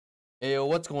Hey, yo,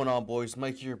 what's going on, boys?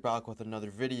 Mike here, back with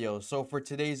another video. So for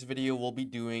today's video, we'll be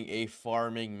doing a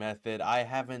farming method. I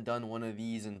haven't done one of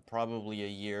these in probably a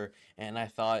year, and I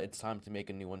thought it's time to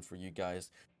make a new one for you guys.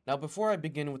 Now, before I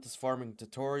begin with this farming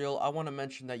tutorial, I want to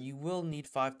mention that you will need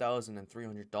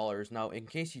 $5,300. Now, in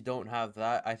case you don't have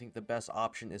that, I think the best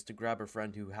option is to grab a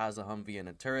friend who has a Humvee and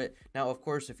a turret. Now, of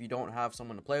course, if you don't have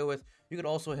someone to play with, you could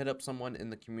also hit up someone in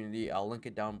the community. I'll link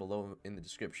it down below in the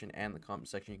description and the comment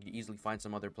section. You can easily find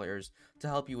some other players to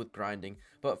help you with grinding.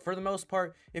 But for the most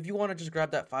part, if you want to just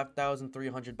grab that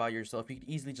 5,300 by yourself, you can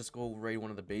easily just go raid one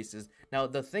of the bases. Now,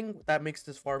 the thing that makes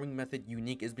this farming method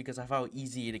unique is because of how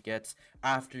easy it gets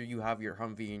after you have your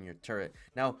Humvee and your turret.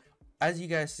 Now, as you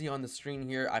guys see on the screen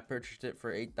here, I purchased it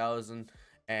for 8,000,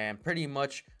 and pretty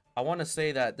much I want to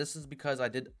say that this is because I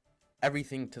did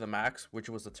everything to the max, which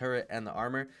was the turret and the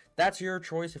armor. That's your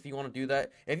choice if you want to do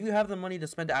that. If you have the money to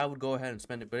spend it, I would go ahead and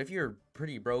spend it. But if you're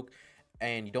pretty broke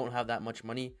and you don't have that much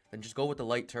money, then just go with the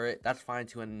light turret. That's fine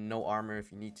too, and no armor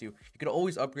if you need to. You could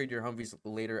always upgrade your Humvees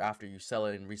later after you sell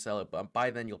it and resell it, but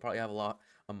by then you'll probably have a lot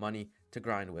of money to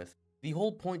grind with. The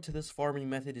whole point to this farming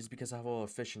method is because of how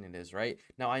efficient it is, right?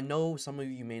 Now, I know some of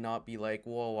you may not be like,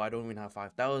 whoa, I don't even have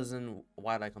 5,000.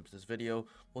 Why did I come to this video?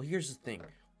 Well, here's the thing.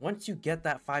 Once you get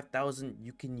that 5,000,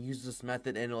 you can use this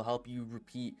method and it'll help you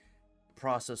repeat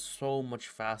process so much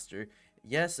faster.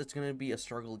 Yes, it's going to be a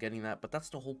struggle getting that, but that's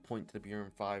the whole point to the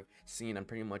BRM 5 scene and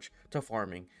pretty much to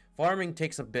farming. Farming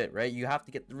takes a bit, right? You have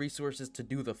to get the resources to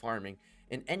do the farming.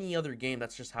 In any other game,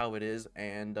 that's just how it is,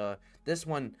 and this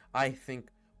one, I think,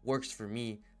 works for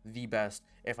me the best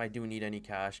if I do need any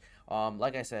cash.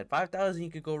 Like I said, 5,000,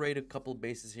 you could go raid a couple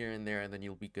bases here and there and then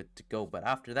you'll be good to go. But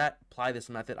after that, apply this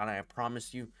method and I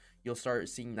promise you, you'll start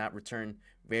seeing that return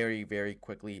very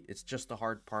quickly. It's just the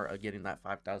hard part of getting that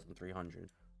 5,300.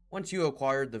 Once you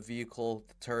acquired the vehicle,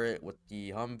 the turret with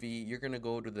the Humvee, you're going to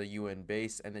go to the UN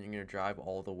base and then you're going to drive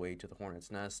all the way to the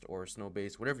Hornet's Nest or Snow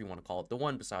Base, whatever you want to call it, the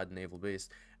one beside the naval base.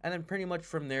 And then pretty much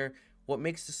from there, what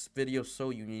makes this video so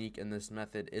unique in this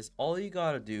method is all you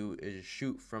gotta do is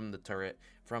shoot from the turret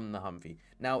from the Humvee.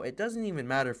 Now, it doesn't even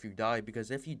matter if you die,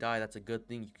 because if you die, that's a good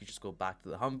thing. You can just go back to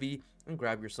the Humvee and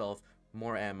grab yourself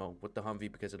more ammo with the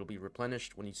Humvee because it'll be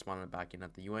replenished when you spawn it back in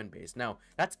at the UN base. Now,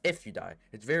 that's if you die.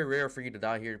 It's very rare for you to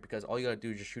die here because all you gotta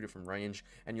do is just shoot it from range,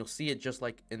 and you'll see it just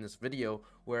like in this video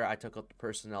where I took out the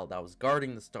personnel that was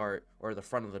guarding the start, or the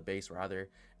front of the base rather,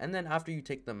 and then after you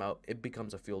take them out, it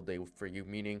becomes a field day for you,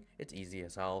 meaning it's easy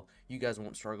as hell. You guys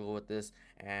won't struggle with this,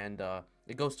 and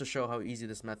it goes to show how easy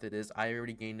this method is. I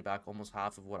already gained back almost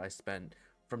half of what I spent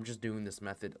from just doing this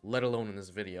method, let alone in this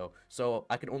video. So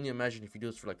I can only imagine if you do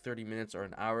this for like 30 minutes or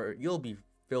an hour, you'll be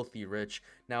filthy rich.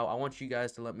 Now, I want you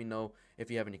guys to let me know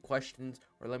if you have any questions,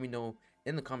 or let me know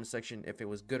in the comment section if it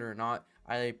was good or not.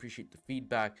 I appreciate the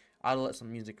feedback. I'll let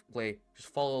some music play.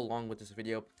 Just follow along with this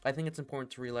video. I think it's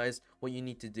important to realize what you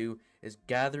need to do is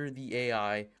gather the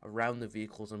AI around the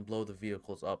vehicles and blow the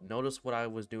vehicles up. Notice what I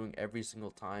was doing every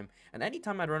single time. And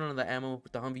anytime I'd run out of the ammo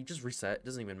with the Humvee, just reset. It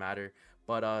doesn't even matter.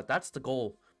 But that's the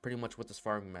goal pretty much with this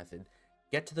farming method.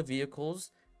 Get to the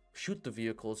vehicles, shoot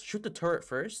the turret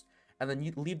first, and then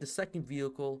you leave the second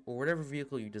vehicle or whatever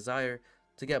vehicle you desire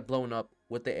to get blown up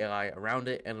with the AI around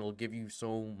it, and it'll give you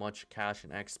so much cash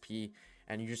and XP.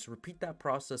 And you just repeat that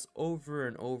process over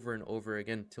and over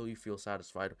again until you feel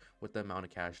satisfied with the amount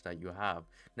of cash that you have.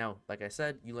 Now, like I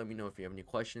said, you let me know if you have any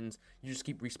questions. You just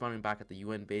keep respawning back at the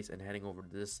UN base and heading over to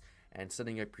this and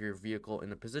setting up your vehicle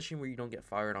in a position where you don't get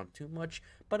fired on too much,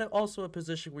 but also a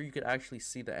position where you could actually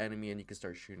see the enemy and you can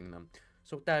start shooting them.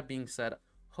 So with that being said,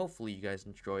 hopefully you guys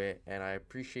enjoy it, and I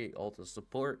appreciate all the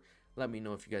support. Let me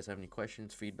know if you guys have any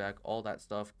questions, feedback, all that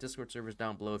stuff. Discord servers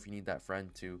down below if you need that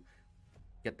friend to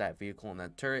get that vehicle and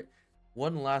that turret.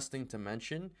 One last thing to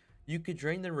mention, you could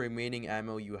drain the remaining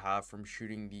ammo you have from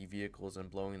shooting the vehicles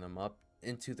and blowing them up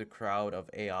into the crowd of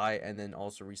AI, and then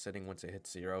also resetting once it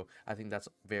hits 0. I think that's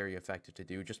very effective to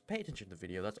do. Just pay attention to the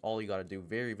video. That's all you gotta do.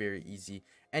 Very easy.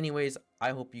 Anyways,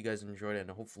 I hope you guys enjoyed it, and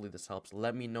hopefully this helps.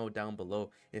 Let me know down below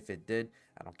if it did,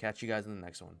 and I'll catch you guys in the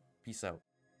next one. Peace out.